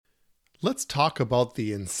let's talk about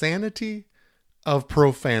the insanity of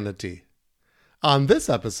profanity on this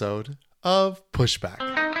episode of Pushback.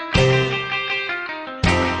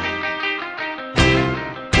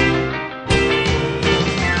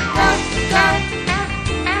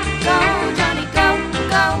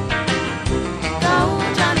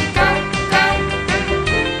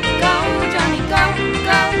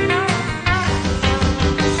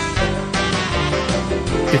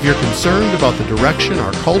 If you're concerned about the direction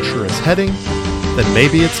our culture is heading, then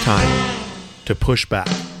maybe it's time to push back.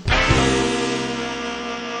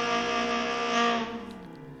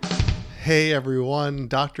 Hey everyone,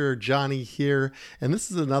 Dr. Johnny here, and this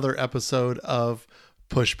is another episode of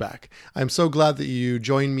Pushback. I'm so glad that you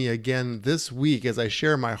joined me again this week as I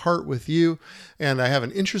share my heart with you, and I have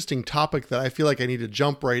an interesting topic that I feel like I need to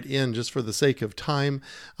jump right in just for the sake of time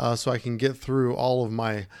so I can get through all of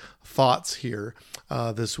my thoughts here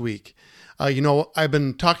this week. I've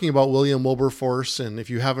been talking about William Wilberforce, and if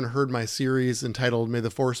you haven't heard my series entitled May the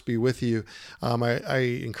Force Be With You,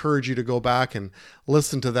 I encourage you to go back and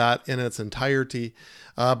listen to that in its entirety.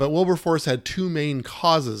 But Wilberforce had two main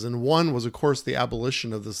causes, and one was, of course, the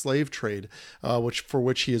abolition of the slave trade, for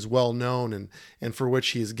which he is well known and for which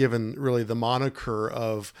he is given really the moniker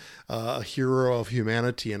of a hero of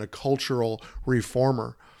humanity and a cultural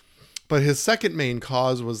reformer. But his second main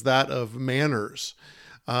cause was that of manners.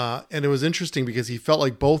 And it was interesting because he felt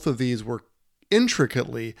like both of these were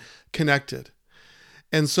intricately connected.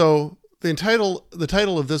 And so the title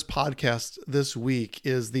of this podcast this week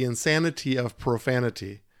is The Insanity of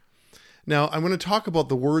Profanity. Now, I'm going to talk about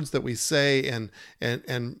the words that we say and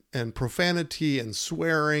profanity and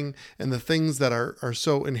swearing and the things that are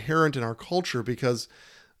so inherent in our culture, because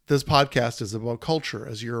this podcast is about culture,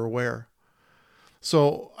 as you're aware.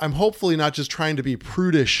 So I'm hopefully not just trying to be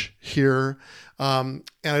prudish here, and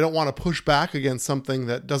I don't want to push back against something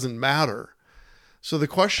that doesn't matter. So the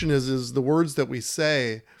question is the words that we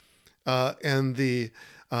say and the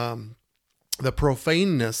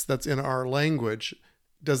profaneness that's in our language,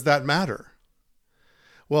 does that matter?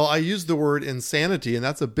 Well, I use the word insanity, and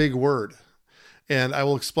that's a big word. And I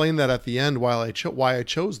will explain that at the end why I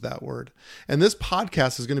chose that word. And this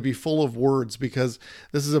podcast is going to be full of words because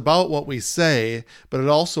this is about what we say, but it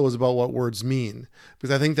also is about what words mean.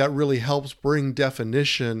 Because I think that really helps bring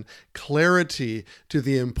definition, clarity to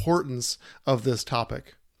the importance of this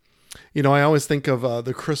topic. You know, I always think of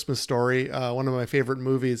The Christmas Story, one of my favorite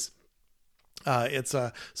movies. It's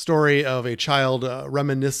a story of a child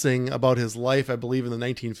reminiscing about his life, I believe, in the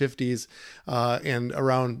 1950s and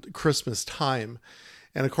around Christmas time.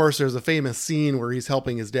 And of course, there's a famous scene where he's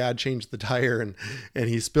helping his dad change the tire and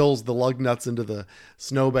he spills the lug nuts into the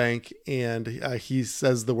snowbank and he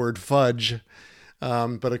says the word fudge.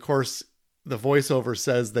 But of course, the voiceover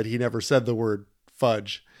says that he never said the word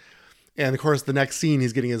fudge. And of course, the next scene,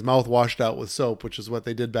 he's getting his mouth washed out with soap, which is what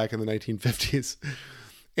they did back in the 1950s.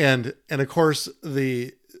 And of course,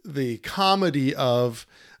 the comedy of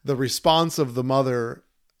the response of the mother,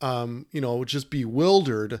 just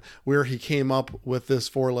bewildered where he came up with this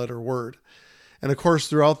 4-letter word. And of course,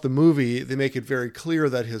 throughout the movie, they make it very clear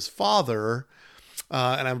that his father,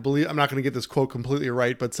 and I'm not going to get this quote completely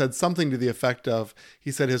right, but said something to the effect of,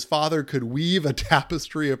 he said his father could weave a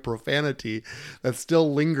tapestry of profanity that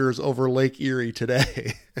still lingers over Lake Erie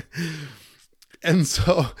today. And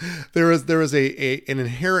so there is an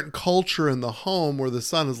inherent culture in the home where the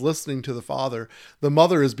son is listening to the father. The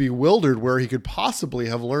mother is bewildered where he could possibly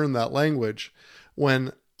have learned that language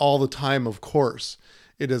when all the time, of course,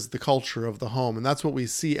 it is the culture of the home. And that's what we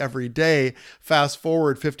see every day, fast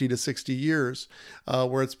forward 50 to 60 years,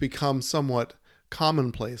 where it's become somewhat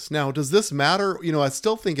commonplace. Now, does this matter? You know, I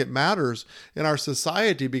still think it matters in our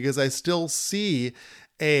society because I still see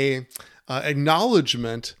a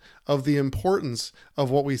acknowledgement of the importance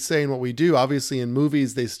of what we say and what we do. Obviously, in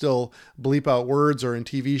movies, they still bleep out words, or in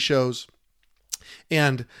TV shows.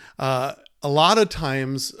 And a lot of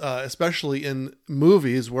times, especially in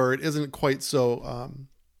movies where it isn't quite so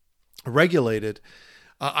regulated,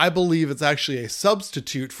 I believe it's actually a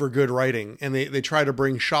substitute for good writing. And they try to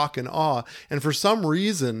bring shock and awe. And for some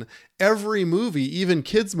reason, every movie, even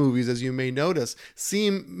kids' movies, as you may notice,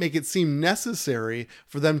 make it seem necessary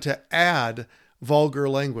for them to add vulgar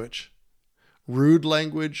language, rude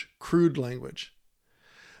language, crude language.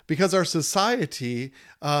 Because our society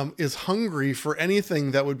is hungry for anything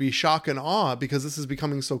that would be shock and awe, because this is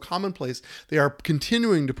becoming so commonplace. They are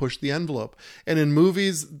continuing to push the envelope. And in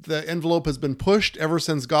movies, the envelope has been pushed ever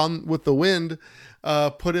since Gone with the Wind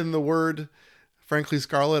put in the word, frankly,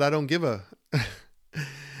 Scarlett, I don't give a...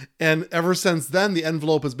 And ever since then, the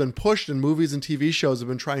envelope has been pushed, and movies and TV shows have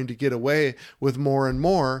been trying to get away with more and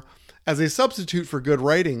more. as a substitute for good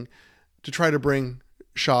writing to try to bring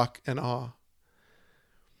shock and awe.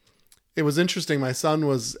 It was interesting. My son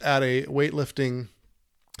was at a weightlifting.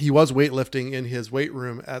 He was weightlifting in his weight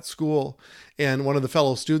room at school. And one of the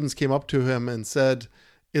fellow students came up to him and said,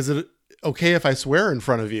 "Is it okay if I swear in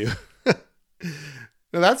front of you?"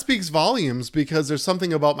 Now that speaks volumes, because there's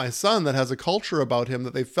something about my son that has a culture about him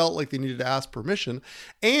that they felt like they needed to ask permission.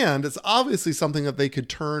 And it's obviously something that they could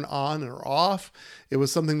turn on or off. It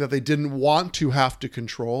was something that they didn't want to have to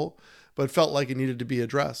control, but felt like it needed to be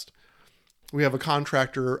addressed. We have a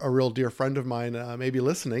contractor, a real dear friend of mine, maybe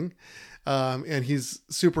listening, and he's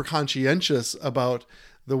super conscientious about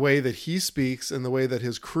the way that he speaks and the way that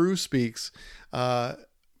his crew speaks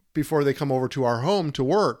before they come over to our home to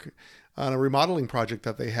work on a remodeling project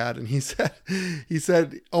that they had. And he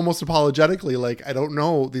said almost apologetically, like, "I don't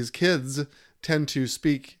know, these kids tend to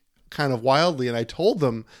speak kind of wildly. And I told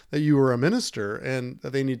them that you were a minister and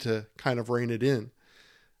that they need to kind of rein it in."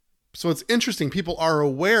 So it's interesting. People are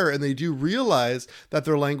aware and they do realize that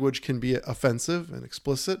their language can be offensive and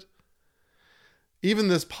explicit. Even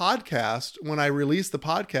this podcast, when I release the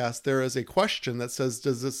podcast, there is a question that says,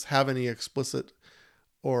 does this have any explicit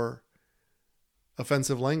or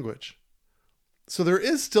offensive language? So there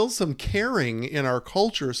is still some caring in our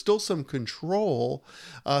culture, still some control,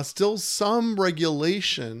 still some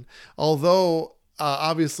regulation, although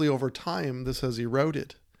obviously over time this has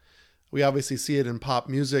eroded. We obviously see it in pop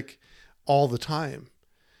music all the time.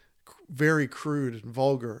 Very crude and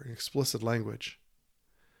vulgar and explicit language.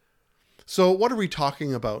 So what are we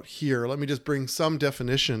talking about here? Let me just bring some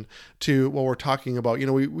definition to what we're talking about.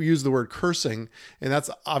 We use the word cursing, and that's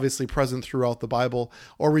obviously present throughout the Bible,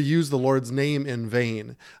 or we use the Lord's name in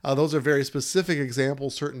vain. Those are very specific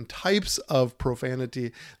examples, certain types of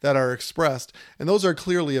profanity that are expressed, and those are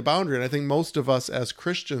clearly a boundary. And I think most of us as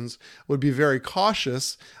Christians would be very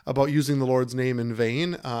cautious about using the Lord's name in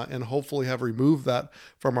vain, and hopefully have removed that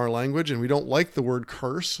from our language. And we don't like the word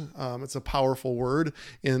curse. It's a powerful word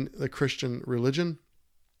in the Christian religion.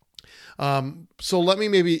 So let me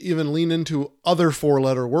maybe even lean into other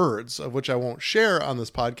four-letter words, of which I won't share on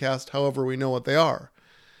this podcast. However, we know what they are.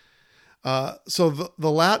 So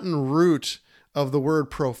the Latin root of the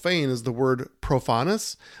word profane is the word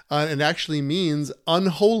profanus, and actually means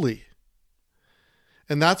unholy.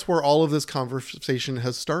 And that's where all of this conversation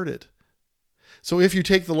has started. So if you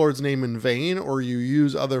take the Lord's name in vain, or you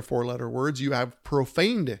use other four-letter words, you have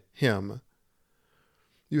profaned him.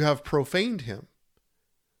 You have profaned him.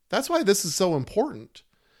 That's why this is so important,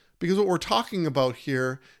 because what we're talking about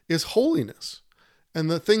here is holiness, and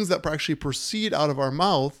the things that actually proceed out of our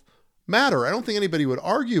mouth matter. I don't think anybody would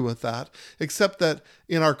argue with that, except that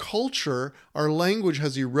in our culture, our language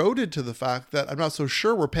has eroded to the fact that I'm not so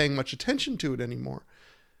sure we're paying much attention to it anymore.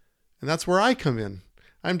 And that's where I come in.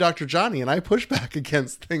 I'm Dr. Johnny, and I push back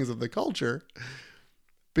against things of the culture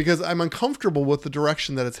because I'm uncomfortable with the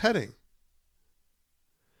direction that it's heading.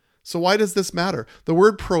 So why does this matter? The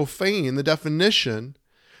word profane, the definition,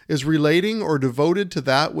 is relating or devoted to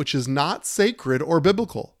that which is not sacred or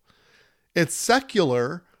biblical. It's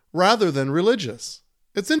secular rather than religious.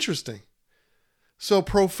 It's interesting. So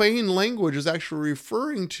profane language is actually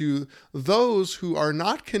referring to those who are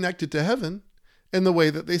not connected to heaven in the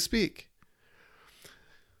way that they speak.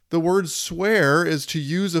 The word swear is to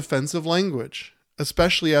use offensive language,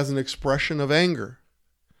 especially as an expression of anger.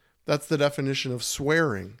 That's the definition of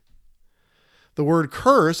swearing. The word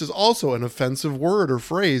curse is also an offensive word or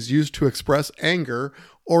phrase used to express anger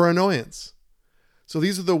or annoyance. So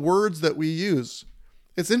these are the words that we use.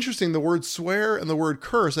 It's interesting, the word swear and the word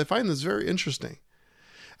curse, I find this very interesting.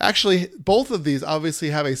 Actually, both of these obviously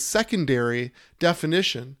have a secondary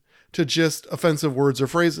definition to just offensive words or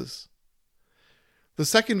phrases. The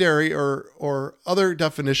secondary or other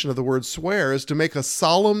definition of the word swear is to make a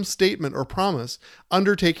solemn statement or promise,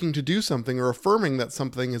 undertaking to do something or affirming that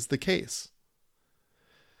something is the case.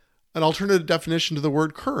 An alternative definition to the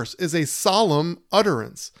word curse is a solemn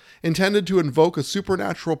utterance intended to invoke a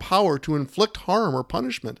supernatural power to inflict harm or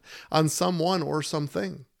punishment on someone or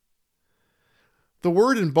something. The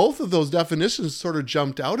word in both of those definitions sort of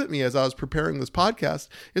jumped out at me as I was preparing this podcast.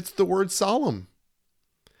 It's the word solemn.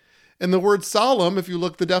 And the word solemn, if you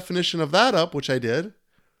look the definition of that up, which I did,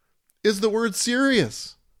 is the word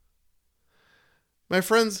serious. My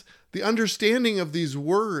friends, the understanding of these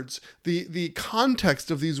words, the context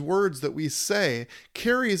of these words that we say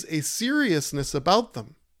carries a seriousness about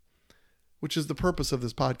them, which is the purpose of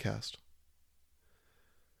this podcast.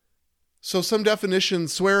 So some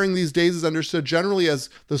definitions, swearing these days is understood generally as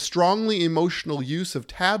the strongly emotional use of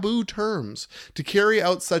taboo terms to carry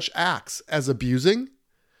out such acts as abusing,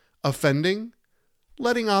 offending,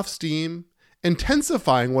 letting off steam,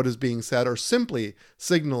 intensifying what is being said, or simply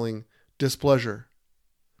signaling displeasure.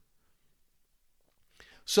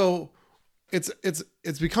 So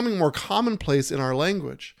it's becoming more commonplace in our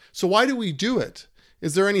language. So why do we do it?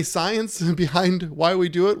 Is there any science behind why we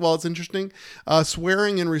do it? Well, it's interesting.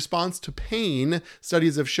 Swearing in response to pain,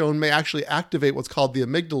 studies have shown, may actually activate what's called the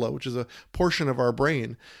amygdala, which is a portion of our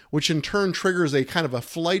brain, which in turn triggers a kind of a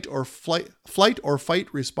flight or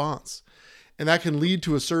fight response. And that can lead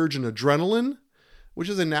to a surge in adrenaline, which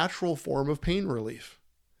is a natural form of pain relief.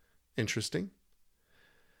 Interesting.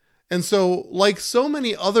 And so, like so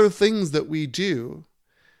many other things that we do,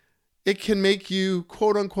 it can make you,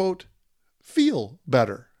 quote unquote, feel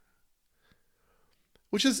better,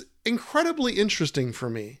 which is incredibly interesting for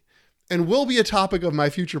me and will be a topic of a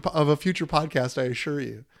future podcast, I assure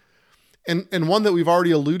you. And one that we've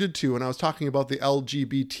already alluded to when I was talking about the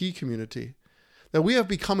LGBT community, that we have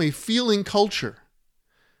become a feeling culture.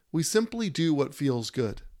 We simply do what feels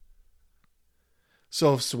good.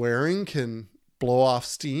 So if swearing can blow off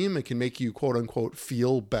steam, it can make you, quote unquote,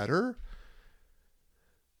 feel better.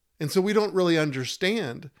 And so we don't really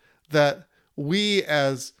understand that we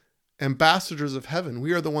as ambassadors of heaven,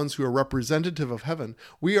 we are the ones who are representative of heaven.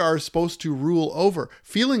 We are supposed to rule over.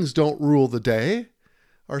 Feelings don't rule the day.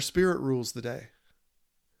 Our spirit rules the day.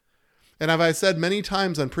 And as I said many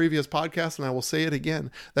times on previous podcasts, and I will say it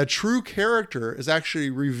again, that true character is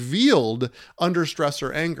actually revealed under stress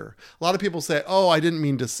or anger. A lot of people say, oh, I didn't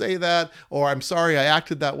mean to say that, or I'm sorry I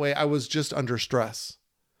acted that way. I was just under stress.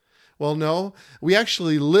 Well, no, we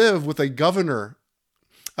actually live with a governor,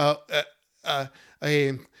 a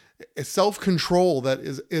self-control that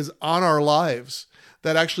is on our lives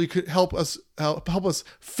that actually could help us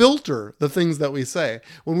filter the things that we say.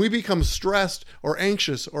 When we become stressed or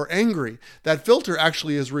anxious or angry, that filter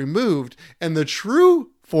actually is removed and the true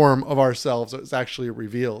form of ourselves is actually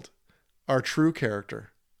revealed, our true character.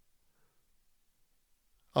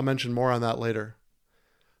 I'll mention more on that later.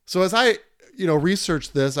 So as I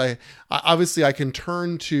research this, I obviously can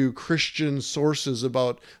turn to Christian sources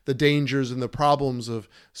about the dangers and the problems of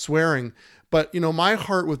swearing. But, my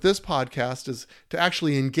heart with this podcast is to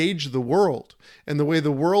actually engage the world and the way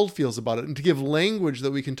the world feels about it and to give language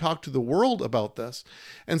that we can talk to the world about this.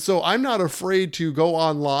 And so I'm not afraid to go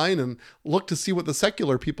online and look to see what the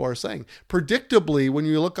secular people are saying. Predictably, when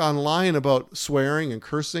you look online about swearing and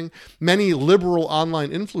cursing, many liberal online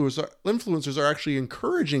influencers are actually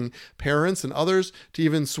encouraging parents and others to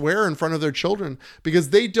even swear in front of their children because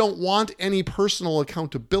they don't want any personal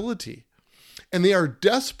accountability. And they are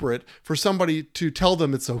desperate for somebody to tell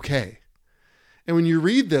them it's okay. And when you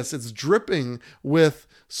read this, it's dripping with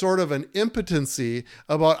sort of an impotency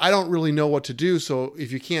about, I don't really know what to do. So if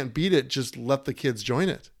you can't beat it, just let the kids join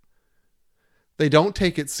it. They don't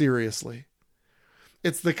take it seriously.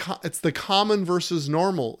 It's the common versus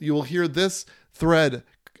normal. You will hear this thread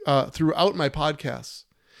throughout my podcasts.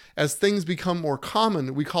 As things become more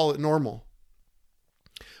common, we call it normal.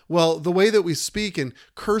 Well, the way that we speak and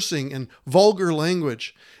cursing and vulgar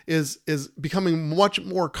language is becoming much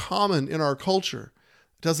more common in our culture.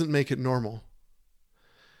 It doesn't make it normal.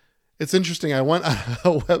 It's interesting. I went on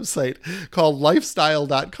a website called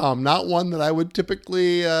lifestyle.com, not one that I would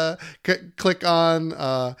typically click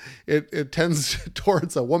on. It tends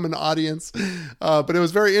towards a woman audience, but it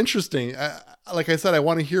was very interesting. Like I said, I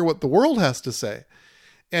want to hear what the world has to say.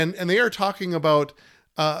 And they are talking about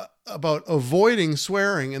avoiding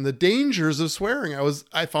swearing and the dangers of swearing.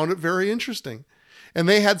 I found it very interesting. And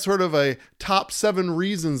they had sort of a top 7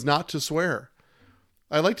 reasons not to swear.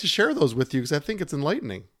 I'd like to share those with you because I think it's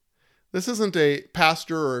enlightening. This isn't a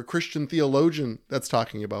pastor or a Christian theologian that's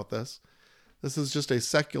talking about this. This is just a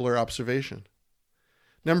secular observation.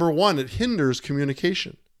 Number 1, it hinders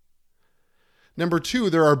communication. Number 2,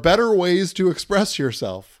 there are better ways to express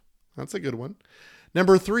yourself. That's a good one.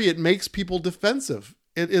 Number 3, it makes people defensive.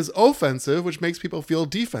 It is offensive, which makes people feel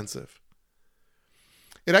defensive.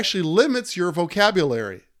 It actually limits your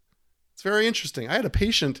vocabulary. It's very interesting. I had a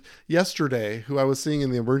patient yesterday who I was seeing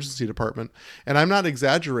in the emergency department, and I'm not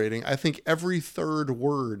exaggerating. I think every third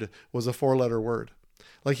word was a 4-letter word.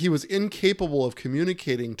 Like he was incapable of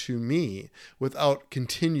communicating to me without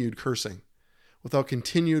continued cursing, without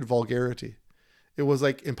continued vulgarity. It was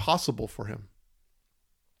like impossible for him.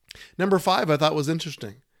 Number 5, I thought was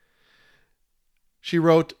interesting. She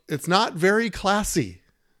wrote, it's not very classy.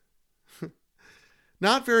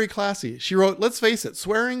 Not very classy. She wrote, let's face it,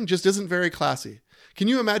 swearing just isn't very classy. Can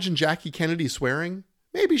you imagine Jackie Kennedy swearing?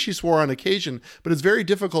 Maybe she swore on occasion, but it's very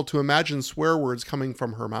difficult to imagine swear words coming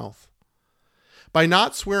from her mouth. By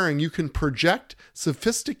not swearing, you can project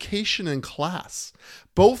sophistication and class,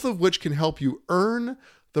 both of which can help you earn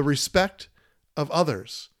the respect of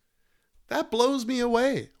others. That blows me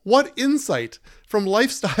away. What insight from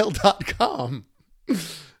lifestyle.com.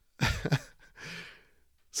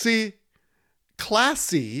 See,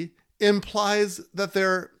 classy implies that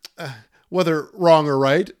they're, whether wrong or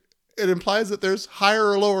right, it implies that there's higher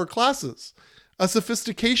or lower classes, a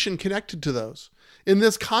sophistication connected to those. In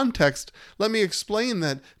this context, let me explain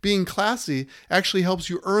that being classy actually helps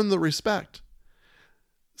you earn the respect.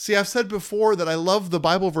 See, I've said before that I love the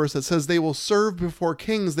Bible verse that says they will serve before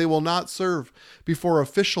kings, they will not serve before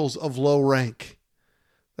officials of low rank.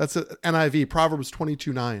 That's NIV, Proverbs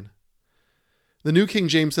 22:9. The New King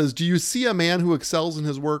James says, do you see a man who excels in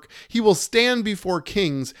his work? He will stand before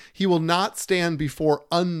kings. He will not stand before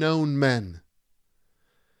unknown men.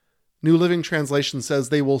 New Living Translation says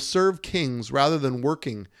they will serve kings rather than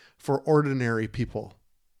working for ordinary people.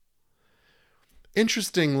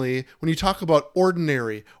 Interestingly, when you talk about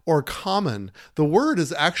ordinary or common, the word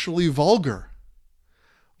is actually vulgar.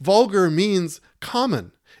 Vulgar means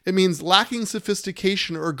common. It means lacking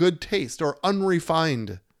sophistication or good taste or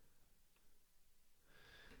unrefined.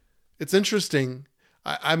 It's interesting.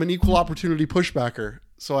 I'm an equal opportunity pushbacker,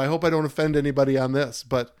 so I hope I don't offend anybody on this,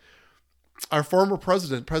 but our former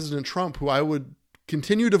president, President Trump, who I would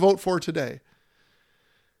continue to vote for today,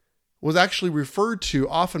 was actually referred to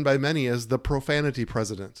often by many as the profanity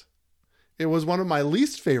president. It was one of my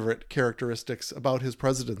least favorite characteristics about his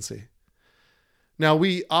presidency. Now,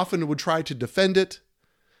 we often would try to defend it,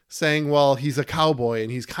 saying, well, he's a cowboy and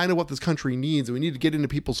he's kind of what this country needs, and we need to get into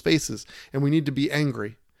people's faces and we need to be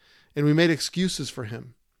angry. And we made excuses for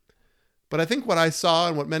him. But I think what I saw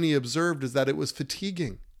and what many observed is that it was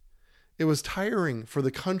fatiguing. It was tiring for the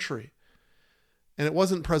country, and it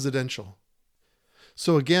wasn't presidential.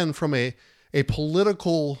 So again, from a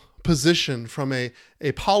political position, from a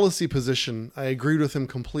policy position, I agreed with him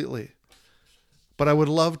completely. But I would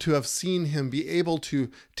love to have seen him be able to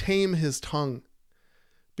tame his tongue,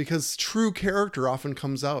 because true character often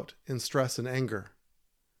comes out in stress and anger.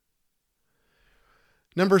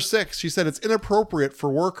 Number 6, she said it's inappropriate for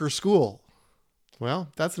work or school. Well,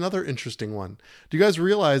 that's another interesting one. Do you guys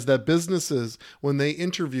realize that businesses, when they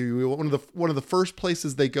interview you, one of the first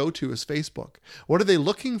places they go to is Facebook? What are they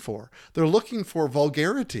looking for? They're looking for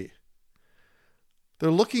vulgarity.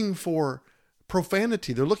 They're looking for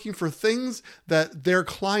profanity. They're looking for things that their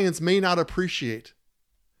clients may not appreciate.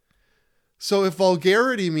 So if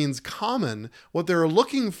vulgarity means common, what they're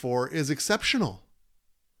looking for is exceptional.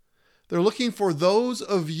 They're looking for those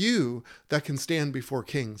of you that can stand before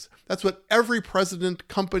kings. That's what every president,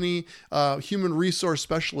 company, human resource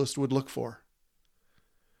specialist would look for.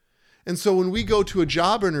 And so when we go to a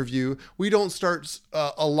job interview, we don't start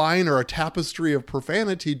a line or a tapestry of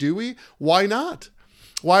profanity, do we? Why not?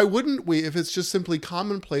 Why wouldn't we if it's just simply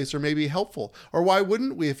commonplace or maybe helpful? Or why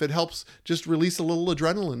wouldn't we if it helps just release a little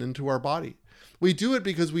adrenaline into our body? We do it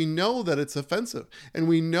because we know that it's offensive, and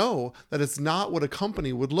we know that it's not what a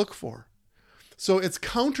company would look for. So it's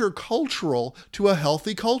countercultural to a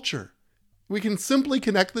healthy culture. We can simply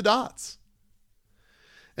connect the dots.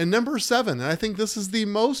 And number 7, and I think this is the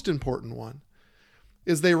most important one,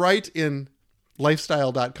 is they write in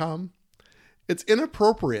lifestyle.com, it's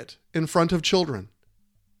inappropriate in front of children.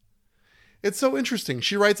 It's so interesting.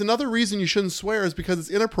 She writes, another reason you shouldn't swear is because it's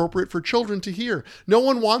inappropriate for children to hear. No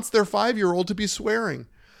one wants their 5-year-old to be swearing.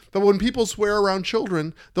 But when people swear around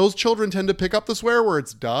children, those children tend to pick up the swear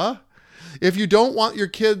words. Duh. If you don't want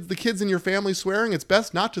the kids in your family swearing, it's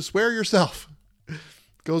best not to swear yourself.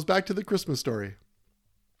 Goes back to the Christmas story.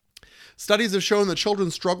 Studies have shown that children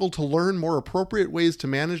struggle to learn more appropriate ways to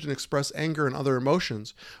manage and express anger and other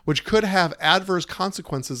emotions, which could have adverse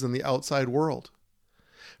consequences in the outside world.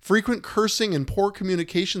 Frequent cursing and poor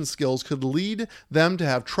communication skills could lead them to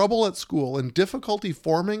have trouble at school and difficulty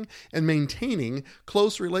forming and maintaining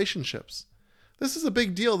close relationships. This is a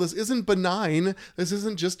big deal. This isn't benign. This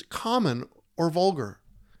isn't just common or vulgar.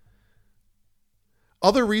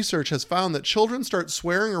 Other research has found that children start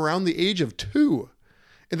swearing around the age of 2,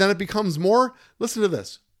 and then it becomes more, listen to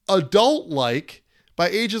this, adult-like by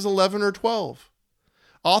ages 11 or 12.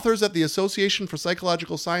 Authors at the Association for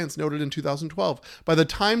Psychological Science noted in 2012, by the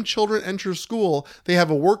time children enter school, they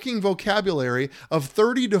have a working vocabulary of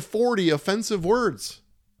 30 to 40 offensive words.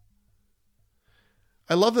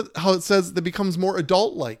 I love how it says that becomes more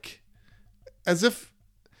adult-like, as if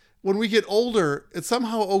when we get older, it's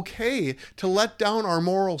somehow okay to let down our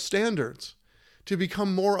moral standards, to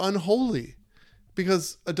become more unholy.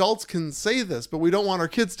 Because adults can say this, but we don't want our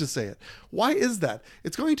kids to say it. Why is that?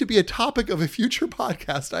 It's going to be a topic of a future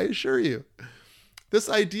podcast, I assure you. This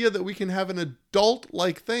idea that we can have an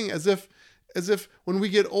adult-like thing as if when we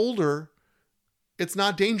get older, it's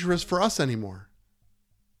not dangerous for us anymore.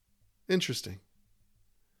 Interesting.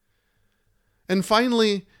 And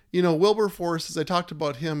finally, Wilberforce, as I talked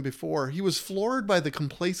about him before, he was floored by the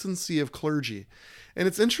complacency of clergy. And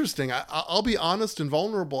it's interesting. I'll be honest and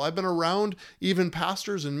vulnerable. I've been around even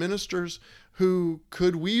pastors and ministers who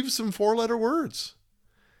could weave some four-letter words.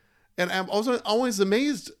 And I'm also always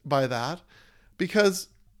amazed by that, because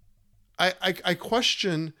I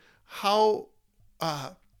question how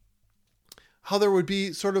there would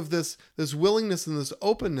be sort of this willingness and this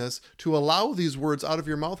openness to allow these words out of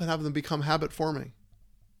your mouth and have them become habit forming.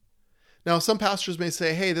 Now, some pastors may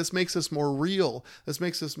say, hey, this makes us more real. This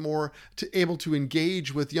makes us more able to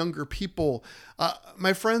engage with younger people.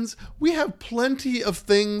 My friends, we have plenty of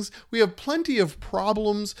things. We have plenty of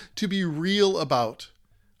problems to be real about.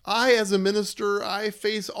 I, as a minister, I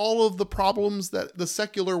face all of the problems that the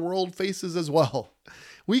secular world faces as well.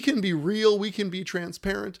 We can be real. We can be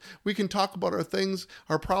transparent. We can talk about our things,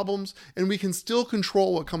 our problems, and we can still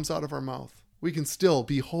control what comes out of our mouth. We can still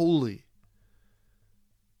be holy.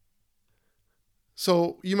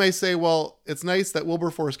 So you may say, well, it's nice that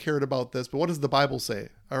Wilberforce cared about this, but what does the Bible say?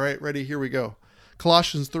 All right, ready? Here we go.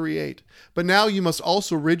 Colossians 3:8. But now you must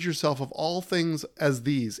also rid yourself of all things as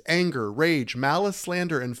these: anger, rage, malice,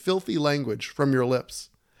 slander, and filthy language from your lips.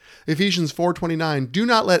 Ephesians 4:29. Do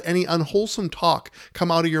not let any unwholesome talk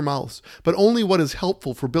come out of your mouths, but only what is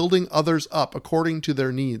helpful for building others up according to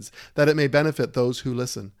their needs, that it may benefit those who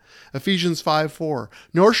listen. Ephesians 5:4.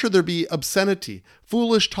 Nor should there be obscenity,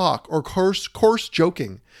 foolish talk, or coarse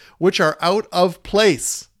joking, which are out of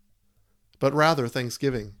place, but rather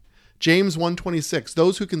thanksgiving. James 1:26.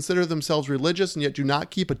 Those who consider themselves religious and yet do not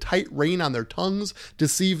keep a tight rein on their tongues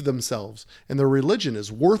deceive themselves, and their religion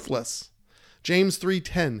is worthless. James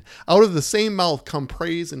 3:10. Out of the same mouth come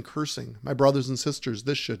praise and cursing. My brothers and sisters,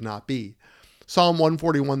 this should not be. Psalm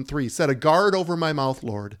 141:3. Set a guard over my mouth,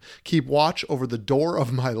 Lord. Keep watch over the door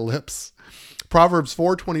of my lips. Proverbs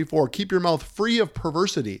 4:24. Keep your mouth free of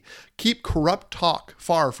perversity. Keep corrupt talk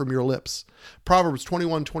far from your lips. Proverbs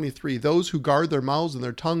 21:23. Those who guard their mouths and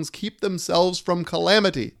their tongues keep themselves from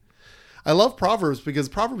calamity. I love Proverbs because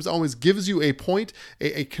Proverbs always gives you a point,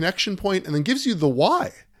 a connection point, and then gives you the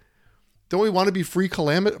why. Don't we want to be free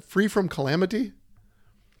from calamity?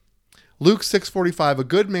 Luke 6:45, a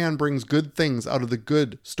good man brings good things out of the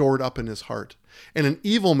good stored up in his heart, and an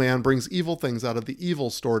evil man brings evil things out of the evil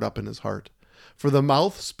stored up in his heart. For the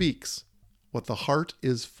mouth speaks what the heart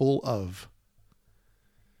is full of.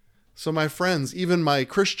 So my friends, even my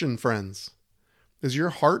Christian friends, is your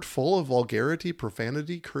heart full of vulgarity,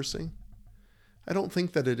 profanity, cursing? I don't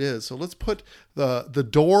think that it is. So let's put the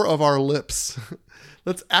door of our lips.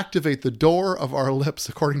 Let's activate the door of our lips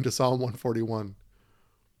according to Psalm 141.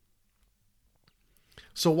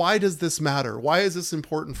 So why does this matter? Why is this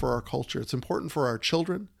important for our culture? It's important for our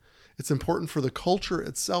children. It's important for the culture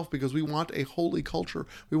itself because we want a holy culture.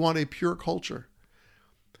 We want a pure culture.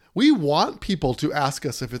 We want people to ask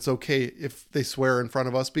us if it's okay if they swear in front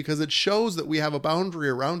of us because it shows that we have a boundary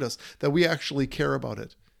around us, that we actually care about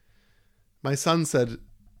it. My son said,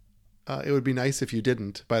 it would be nice if you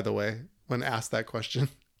didn't, by the way, when asked that question.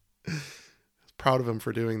 I was proud of him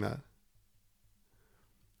for doing that.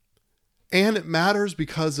 And it matters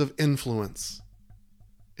because of influence.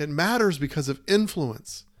 It matters because of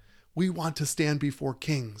influence. We want to stand before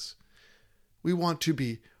kings. We want to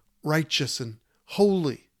be righteous and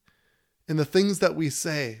holy in the things that we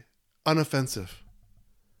say, unoffensive.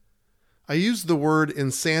 I used the word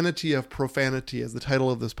insanity of profanity as the title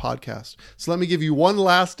of this podcast. So let me give you one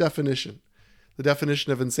last definition. The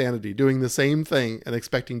definition of insanity, doing the same thing and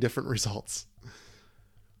expecting different results.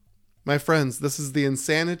 My friends, this is the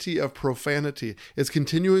insanity of profanity. It's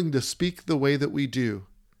continuing to speak the way that we do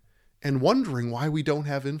and wondering why we don't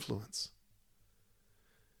have influence.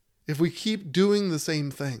 If we keep doing the same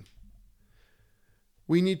thing,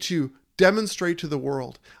 we need to demonstrate to the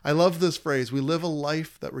world. I love this phrase. We live a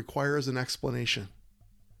life that requires an explanation.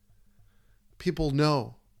 People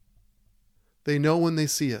know. They know when they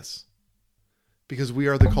see us because we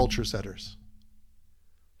are the culture setters.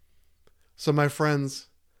 So my friends,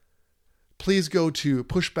 please go to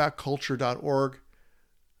pushbackculture.org.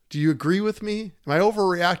 Do you agree with me? Am I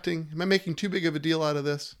overreacting? Am I making too big of a deal out of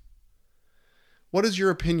this? What is your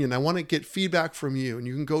opinion? I want to get feedback from you. And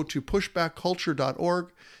you can go to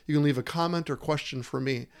pushbackculture.org. You can leave a comment or question for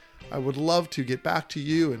me. I would love to get back to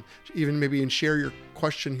you and even maybe share your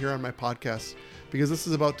question here on my podcast because this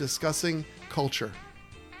is about discussing culture.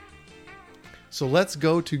 So let's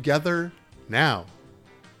go together now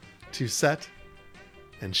to set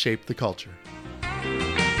and shape the culture.